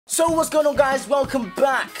So what's going on, guys? Welcome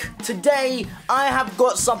back. Today I have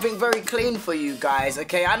got something very clean for you guys.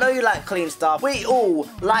 Okay, I know you like clean stuff. We all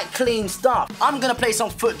like clean stuff. I'm gonna play some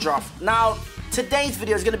foot draft. Now today's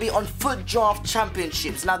video is gonna be on foot draft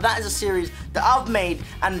championships. Now that is a series that I've made,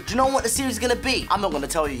 and do you know what the series is gonna be? I'm not gonna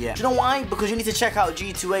tell you yet. Do you know why? Because you need to check out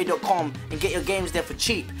g2a.com and get your games there for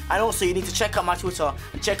cheap. And also you need to check out my Twitter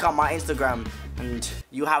and check out my Instagram, and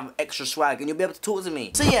you have extra swag and you'll be able to talk to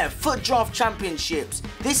me. So yeah, foot draft championships.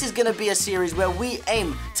 This is gonna be a series where we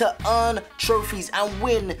aim to earn trophies and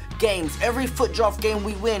win games. Every foot draft game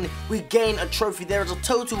we win, we gain a trophy. There is a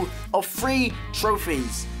total of 3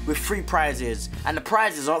 trophies with 3 prizes, and the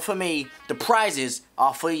prizes aren't for me, the prizes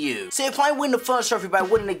are for you. So if I win the first trophy by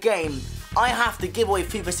winning the game, I have to give away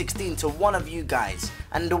FIFA 16 to one of you guys.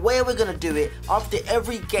 And the way we're gonna do it, after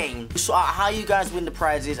every game, we sort out how you guys win the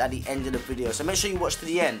prizes at the end of the video. So make sure you watch to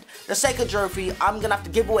the end. The second trophy, I'm gonna have to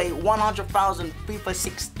give away 100,000 FIFA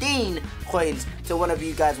 16 coins to one of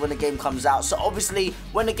you guys when the game comes out. So obviously,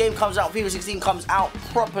 when the game comes out, FIFA 16 comes out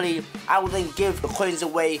properly, I will then give the coins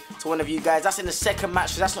away to one of you guys. That's in the second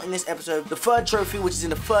match, so that's not in this episode. The third trophy, which is in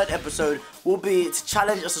the third episode, will be to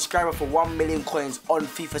challenge a subscriber for 1 million coins on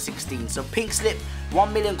FIFA 16. So pink slip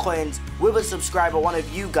 1 million coins with a subscriber, one of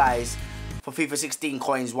you guys, for FIFA 16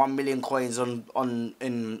 coins, 1 million coins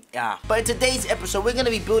yeah. But in today's episode, we're going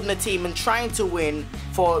to be building a team and trying to win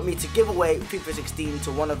for me to give away FIFA 16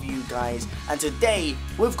 to one of you guys. And today,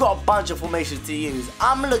 we've got a bunch of formations to use.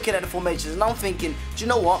 I'm looking at the formations and I'm thinking, do you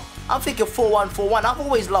know what? I'm thinking 4-1-4-1. I've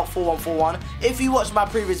always loved 4-1-4-1. If you watched my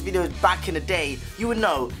previous videos back in the day, you would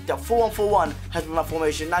know that 4-1-4-1 has been my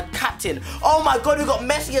formation. Now, captain. Oh my god, we got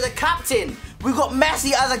Messi as a captain. We got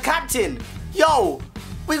Messi as a captain. Yo,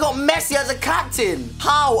 we got Messi as a captain.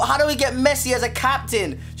 How? How do we get Messi as a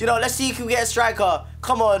captain? You know, let's see if we can get a striker.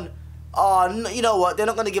 Come on. Oh, you know what? They're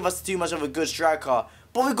not going to give us too much of a good striker.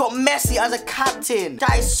 But we got Messi as a captain.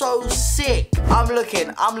 That is so sick. I'm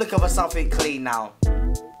looking for something clean now.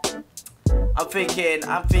 I'm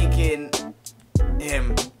thinking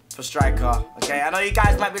him for striker. Okay, I know you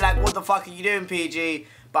guys might be like, what the fuck are you doing, PG?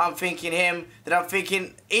 But I'm thinking him, then I'm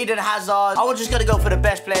thinking Eden Hazard. I was just gonna go for the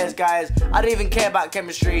best players, guys. I don't even care about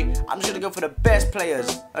chemistry. I'm just gonna go for the best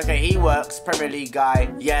players. Okay, he works, Premier League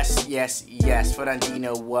guy. Yes, yes, yes.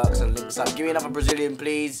 Fernandinho works and links up. Give me another Brazilian,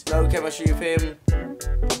 please. No chemistry with him.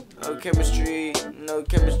 No chemistry, no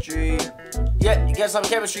chemistry. Yeah, you get some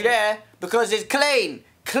chemistry there because it's clean.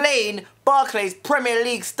 Clean Barclays Premier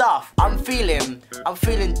League stuff. I'm feeling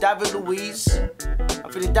David Luiz.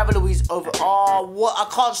 I'm feeling David Luiz over. Oh, what?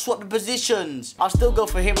 I can't swap the positions. I'll still go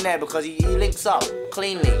for him there because he links up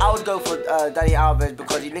cleanly. I would go for Dani Alves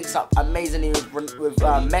because he links up amazingly with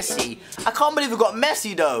Messi. I can't believe we got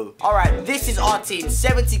Messi though. All right, this is our team.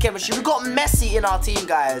 70 chemistry. We got Messi in our team,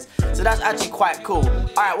 guys. So that's actually quite cool.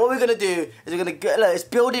 All right, what we're gonna do is we're gonna get. Look, it's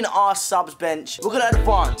building our subs bench. We're gonna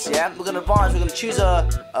advance. Yeah, we're gonna advance. We're gonna choose a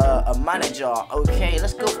manager. Okay,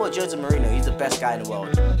 let's go for Jose Mourinho. He's the best guy in the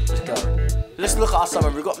world. Let's go. Let's look at our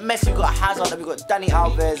summer. We've got Messi, we've got Hazard, we've got Dani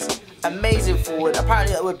Alves. Amazing forward.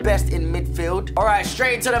 Apparently we're best in midfield. Alright,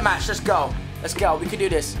 straight into the match. Let's go. Let's go. We can do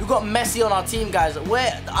this. We've got Messi on our team, guys.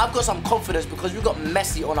 I've got some confidence because we've got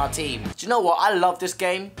Messi on our team. Do you know what? I love this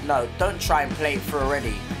game. No, don't try and play it through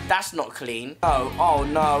already. That's not clean. Oh, oh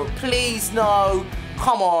no. Please, no.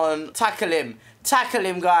 Come on. Tackle him. Tackle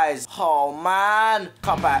him, guys. Oh, man.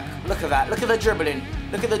 Cut back. Look at that. Look at the dribbling.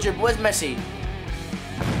 Look at the dribble. Where's Messi?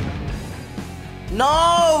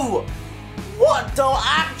 No! What the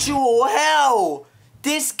actual hell?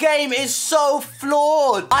 This game is so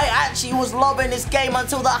flawed. I actually was loving this game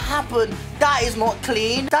until that happened. That is not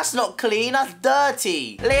clean. That's not clean. That's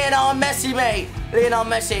dirty. Lionel Messi, mate. Lionel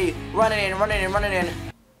Messi. Running in, running in, running in.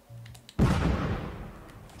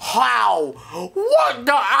 How? What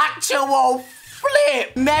the actual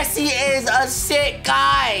flip? Messi is a sick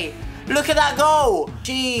guy. Look at that goal.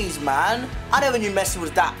 Jeez, man. I never knew Messi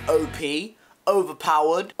was that OP.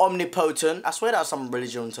 Overpowered, omnipotent. I swear that's some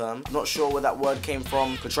religion term. Not sure where that word came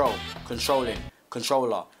from. Control, controlling,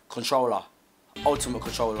 controller, controller, ultimate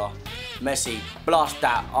controller. Messi, blast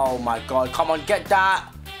that. Oh my god, come on, get that.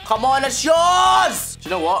 Come on, it's yours. Do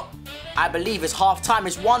you know what? I believe it's half time.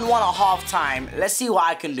 It's 1-1 at half time. Let's see what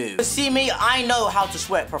I can do. You see me, I know how to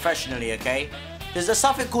sweat professionally, okay? There's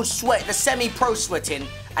something called sweat, the semi-pro sweating,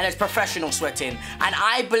 and there's professional sweating. And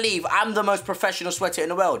I believe I'm the most professional sweater in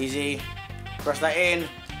the world. Easy. Press that in.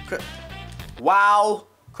 Wow.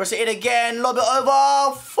 Cross it in again. Lob it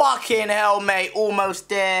over. Fucking hell, mate. Almost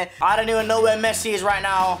there. I don't even know where Messi is right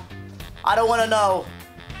now. I don't want to know.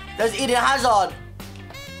 There's Eden Hazard.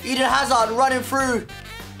 Eden Hazard running through.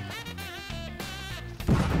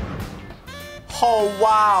 Oh,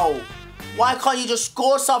 wow. Why can't you just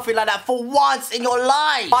score something like that for once in your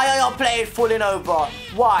life? Why are your players falling over?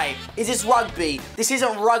 Why? Is this rugby? This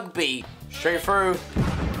isn't rugby. Straight through.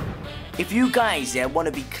 If you guys, yeah, want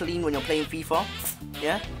to be clean when you're playing FIFA,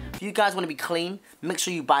 yeah? If you guys want to be clean, make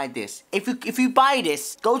sure you buy this. If you buy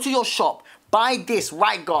this, go to your shop, buy this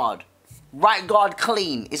right guard. Right guard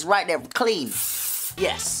clean. It's right there, clean.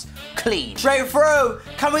 Yes, clean. Straight through.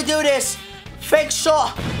 Can we do this? Fake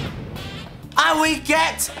shot. And we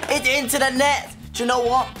get it into the net. Do you know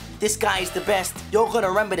what? This guy is the best. You're going to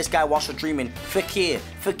remember this guy whilst you're dreaming. Fakir.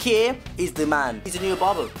 Fakir is the man. He's the new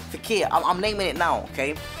Ibarbo. Fakir. I'm naming it now,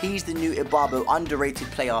 okay? He's the new Ibarbo,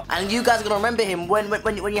 underrated player. And you guys are going to remember him when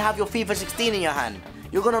you have your FIFA 16 in your hand.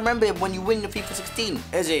 You're going to remember him when you win your FIFA 16.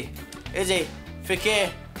 Is he? Is he?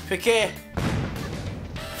 Fakir. Fakir.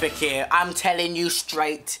 Fakir, I'm telling you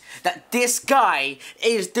straight that this guy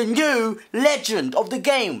is the new legend of the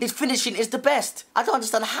game. His finishing is the best. I don't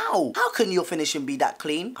understand how. How can your finishing be that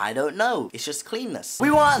clean? I don't know. It's just cleanness. We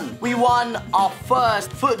won. We won our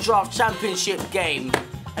first Foot Draft Championship game.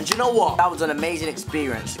 And do you know what? That was an amazing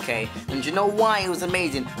experience, okay? And do you know why it was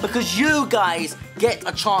amazing? Because you guys get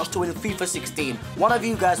a chance to win FIFA 16. One of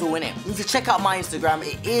you guys will win it. You can check out my Instagram.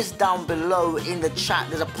 It is down below in the chat.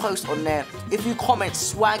 There's a post on there. If you comment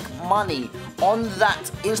swag money on that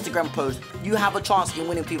Instagram post, you have a chance in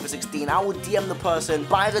winning FIFA 16. I will DM the person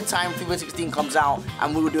by the time FIFA 16 comes out,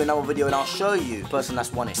 and we will do another video and I'll show you the person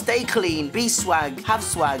that's won it. Stay clean, be swag, have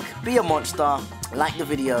swag, be a monster. Like the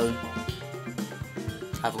video.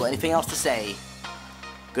 Have I got anything else to say?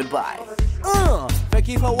 Goodbye. Thank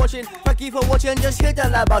you for watching. Thank you for watching. Just hit the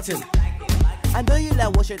like button. I know you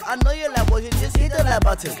like watching. I know you like watching. Just hit the like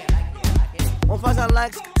button. 1,000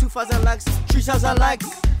 likes, 2,000 likes, 3,000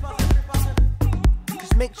 likes.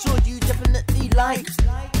 Just make sure you definitely like.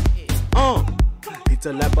 Hit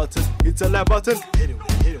the like button. Hit the like button.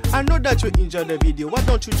 I know that you enjoyed the video. Why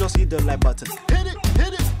don't you just hit the like button? Hit it.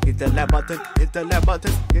 Hit it. Hit the like button. Hit the like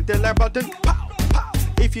button. Hit the like button. Pow.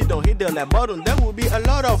 If you don't hit the like button, there will be a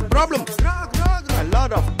lot of problems. A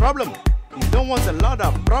lot of problems. You don't want a lot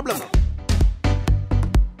of problems.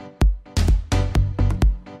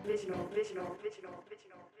 Original.